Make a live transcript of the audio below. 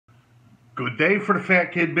Good day for the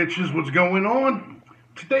fat kid bitches. What's going on?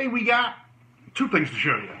 Today we got two things to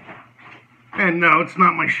show you. And no, it's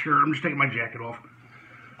not my shirt. I'm just taking my jacket off.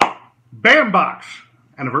 Bam box.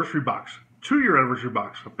 Anniversary box. 2-year anniversary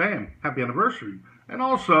box. Bam. Happy anniversary. And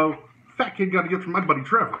also, fat kid got a gift from my buddy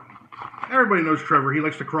Trevor. Everybody knows Trevor. He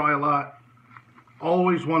likes to cry a lot.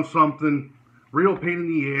 Always wants something. Real pain in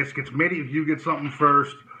the ass. Gets mad if you get something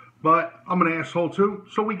first. But I'm an asshole too,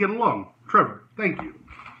 so we get along. Trevor, thank you.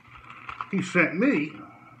 He sent me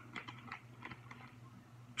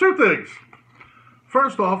two things.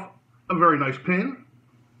 First off, a very nice pin.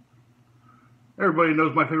 Everybody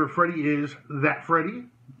knows my favorite Freddy is That Freddy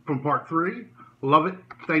from Part 3. Love it.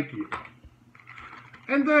 Thank you.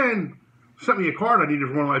 And then sent me a card I needed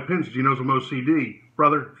for one of my pins because he knows I'm OCD.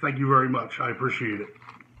 Brother, thank you very much. I appreciate it.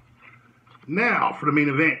 Now for the main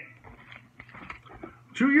event.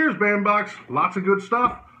 2 years Bam box. Lots of good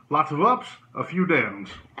stuff. Lots of ups. A few downs.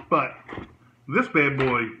 But this bad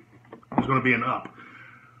boy is going to be an up.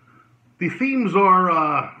 The themes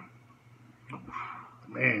are,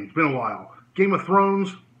 man, it's been a while. Game of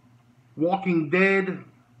Thrones, Walking Dead,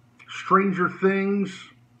 Stranger Things,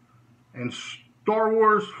 and Star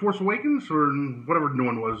Wars Force Awakens, or whatever the new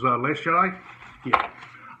one was, Last Jedi? Yeah.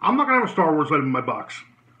 I'm not going to have a Star Wars item in my box.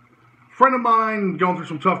 Friend of mine going through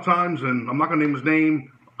some tough times, and I'm not going to name his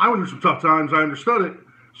name. I went through some tough times. I understood it.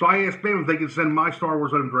 So I asked them if they could send my Star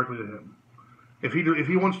Wars item directly to him. If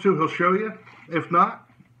he wants to, he'll show you. If not,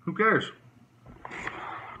 who cares?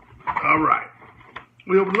 All right.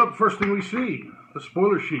 We open it up. First thing we see, the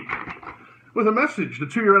spoiler sheet. With a message, the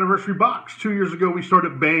 2-year anniversary box. 2 years ago, we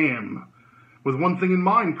started BAM. With one thing in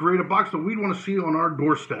mind, create a box that we'd want to see on our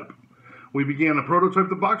doorstep. We began to prototype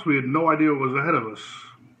the box. We had no idea what was ahead of us.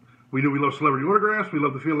 We knew we loved celebrity autographs. We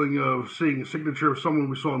loved the feeling of seeing a signature of someone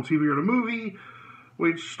we saw on TV or in a movie.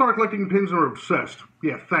 We started collecting pins and were obsessed.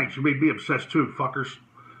 Yeah, thanks. You made me obsessed too, fuckers.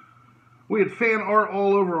 We had fan art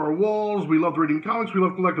all over our walls. We loved reading comics. We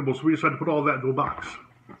loved collectibles. So we decided to put all that into a box.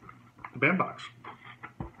 The BAM box.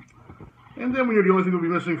 And then we knew the only thing we'd be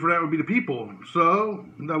missing for that would be the people. So,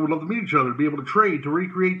 I would love to meet each other, to be able to trade, to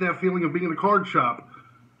recreate that feeling of being in a card shop.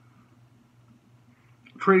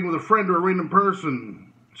 Trading with a friend or a random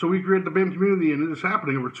person. So we created the BAM community, and it is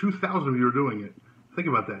happening. Over 2,000 of you are doing it. Think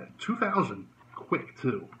about that. 2,000. Quick,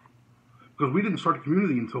 too. Because we didn't start the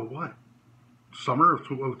community until what? Summer of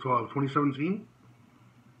 2017?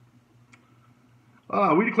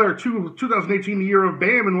 We declare 2018 the year of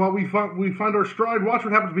BAM, and while we find our stride, watch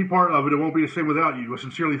what happens to be part of it. It won't be the same without you. I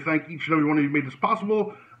sincerely thank each and every one of you who made this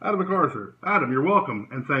possible. Adam MacArthur. Adam, you're welcome,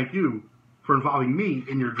 and thank you for involving me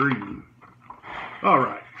in your dream. All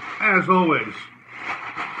right. As always,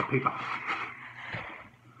 the paper.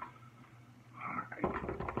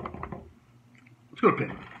 Let's go to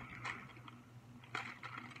pin.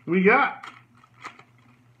 We got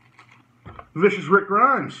Vicious Rick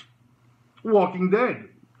Grimes, Walking Dead.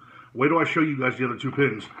 Wait till I show you guys the other two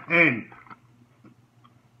pins. And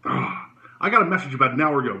I got a message about an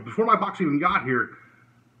hour ago, before my box even got here.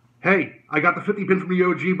 Hey, I got the 50 pin from the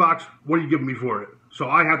OG box. What are you giving me for it? So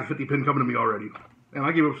I have the 50 pin coming to me already. And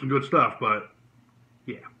I gave up some good stuff, but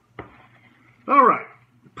yeah. All right.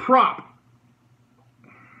 Prop.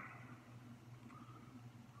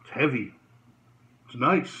 It's heavy. It's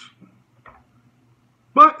nice.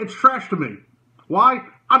 But it's trash to me. Why?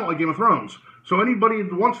 I don't like Game of Thrones. So anybody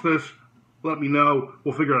that wants this, let me know.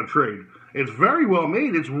 We'll figure out a trade. It's very well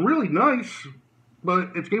made. It's really nice.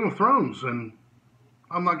 But it's Game of Thrones, and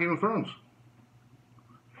I'm not Game of Thrones.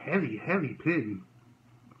 Heavy, heavy pin.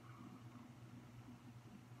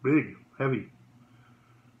 Big, heavy.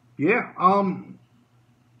 Yeah,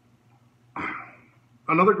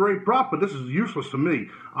 another great prop, but this is useless to me.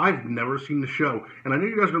 I've never seen the show. And I know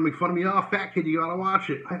you guys are going to make fun of me. Oh, fat kid, you got to watch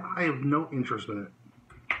it. I have no interest in it.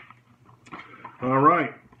 All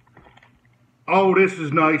right. Oh, this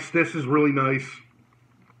is nice. This is really nice.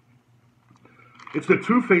 It's the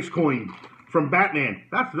Two-Face coin from Batman.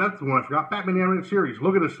 That's the one I forgot. Batman animated series.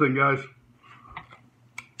 Look at this thing, guys.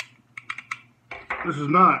 This is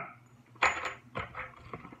not.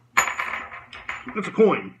 It's a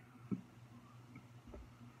coin.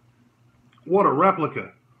 What a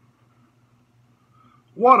replica.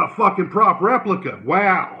 What a fucking prop replica.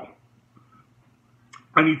 Wow.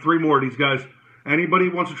 I need 3 more of these, guys. Anybody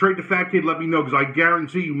who wants to trade the fat kid, let me know, because I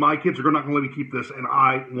guarantee you my kids are not going to let me keep this, and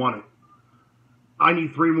I want it. I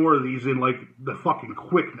need 3 more of these in, like, the fucking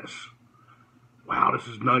quickness. Wow, this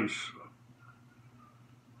is nice.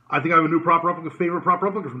 I think I have a new prop replica, favorite prop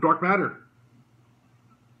replica from Dark Matter.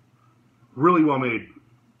 Really well made.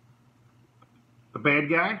 The bad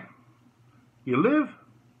guy. You live,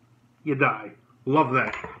 you die. Love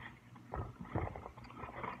that.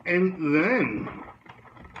 And then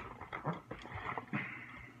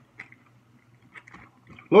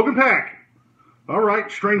Logan Pack. All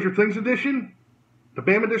right, Stranger Things edition. The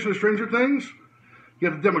BAM edition of Stranger Things. You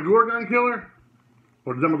got the Demogorgon Killer.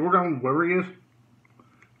 Or the Demogorgon, whoever he is.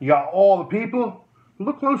 You got all the people.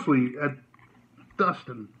 Look closely at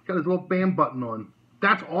Dustin. Got his little BAM button on.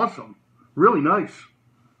 That's awesome. Really nice.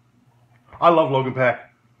 I love Logan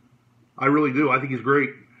Pack. I really do. I think he's great.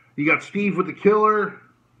 You got Steve with the Killer.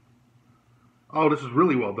 Oh, this is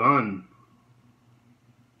really well done.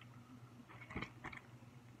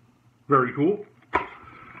 Very cool.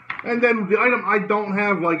 And then the item I don't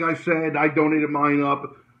have, like I said, I donated mine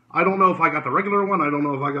up. I don't know if I got the regular one. I don't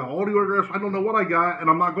know if I got all the autographs. I don't know what I got, and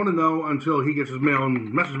I'm not going to know until he gets his mail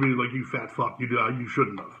and messages me like, you fat fuck, you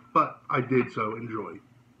shouldn't have. But I did, so enjoy.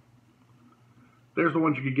 There's the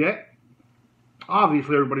ones you could get.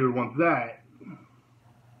 Obviously, everybody would want that.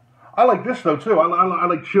 I like this, though, too. I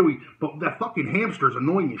like Chewy, but that fucking hamster is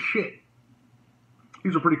annoying as shit.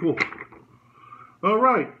 These are pretty cool. All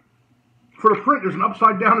right. For the print, there's an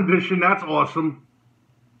upside-down edition. That's awesome.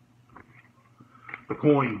 The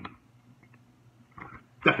coin.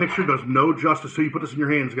 That picture does no justice so you put this in your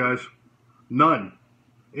hands, guys. None.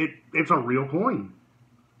 It's a real coin.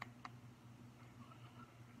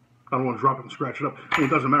 I don't want to drop it and scratch it up. I mean,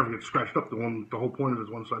 it doesn't matter if it gets scratched up. The whole point of it is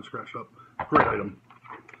one side scratched up. Great item.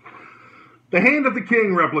 The Hand of the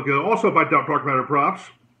King replica, also by Dark Matter Props.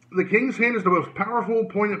 The King's hand is the most powerful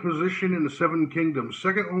point of position in the Seven Kingdoms,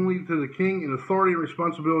 second only to the King in authority and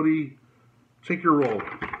responsibility. Take your role.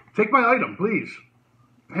 Take my item, please.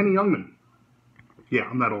 Henny Youngman. Yeah,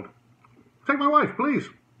 I'm that old. Take my wife, please.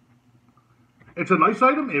 It's a nice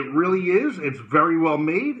item. It really is. It's very well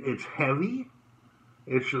made. It's heavy.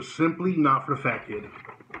 It's just simply not for the fat kid.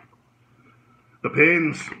 The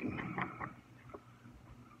pins.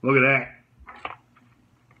 Look at that.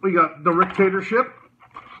 We got the Rictatorship,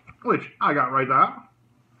 which I got right now.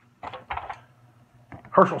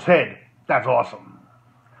 Herschel's head. That's awesome.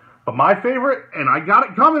 But my favorite, and I got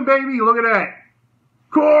it coming, baby. Look at that.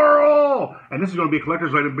 Carl! And this is going to be a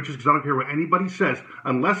collector's item, bitches, because I don't care what anybody says.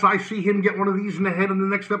 Unless I see him get one of these in the head in the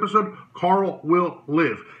next episode, Carl will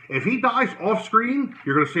live. If he dies off screen,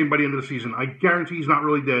 you're going to see him by the end of the season. I guarantee he's not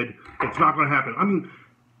really dead. It's not going to happen. I mean,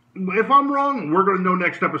 if I'm wrong, we're going to know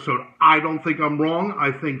next episode. I don't think I'm wrong.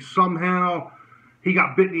 I think somehow he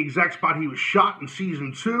got bit in the exact spot he was shot in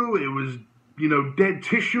season 2. It was, dead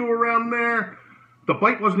tissue around there. The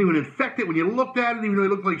bite wasn't even infected when you looked at it, even though it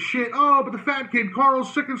looked like shit. Oh, but the fat kid,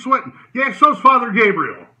 Carl's sick and sweating. Yeah, so's Father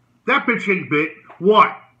Gabriel. That bitch ain't bit.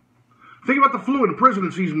 What? Think about the flu in prison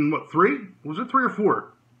in season, 3? Was it 3 or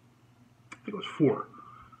 4? I think it was 4.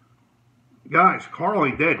 Guys, Carl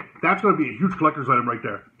ain't dead. That's going to be a huge collector's item right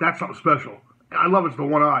there. That's something special. I love it's the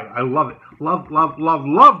one eye. I love it.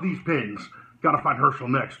 Love these pins. Got to find Herschel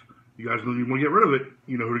next. You guys don't even want to get rid of it.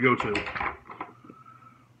 You know who to go to.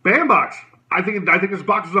 BAM box. I think this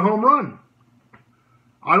box is a home run.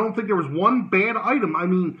 I don't think there was one bad item. I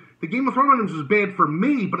mean, the Game of Thrones items is bad for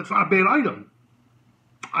me, but it's not a bad item.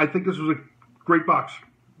 I think this was a great box.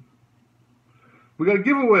 We got a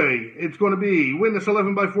giveaway. It's going to be win this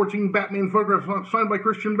 11x14 Batman photograph signed by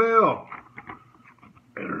Christian Bale.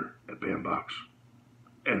 Enter at BAM box.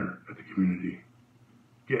 Enter at the community.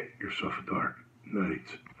 Get yourself a dark night.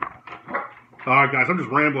 All right, guys, I'm just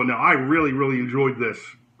rambling now. I really, really enjoyed this.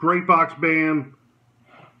 Great box, BAM.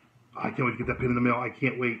 I can't wait to get that pin in the mail. I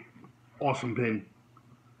can't wait. Awesome pin.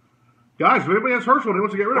 Guys, if anybody has Herschel and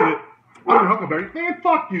wants to get rid of it, I'm your Huckleberry. Man,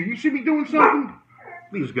 fuck you. You see me doing something?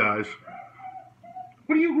 These guys.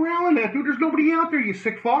 What are you growling at, dude? There's nobody out there, you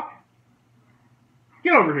sick fuck.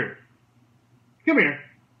 Get over here. Come here.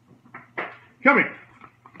 Come here.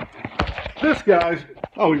 This guy's...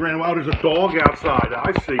 Oh, he ran out. There's a dog outside.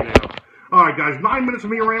 I see now. All right, guys. 9 minutes of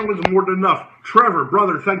me rambling is more than enough. Trevor,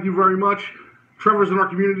 brother, thank you very much. Trevor's in our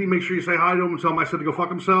community. Make sure you say hi to him and tell him I said to go fuck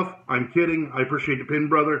himself. I'm kidding. I appreciate the pin,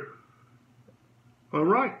 brother. All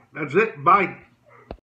right. That's it. Bye.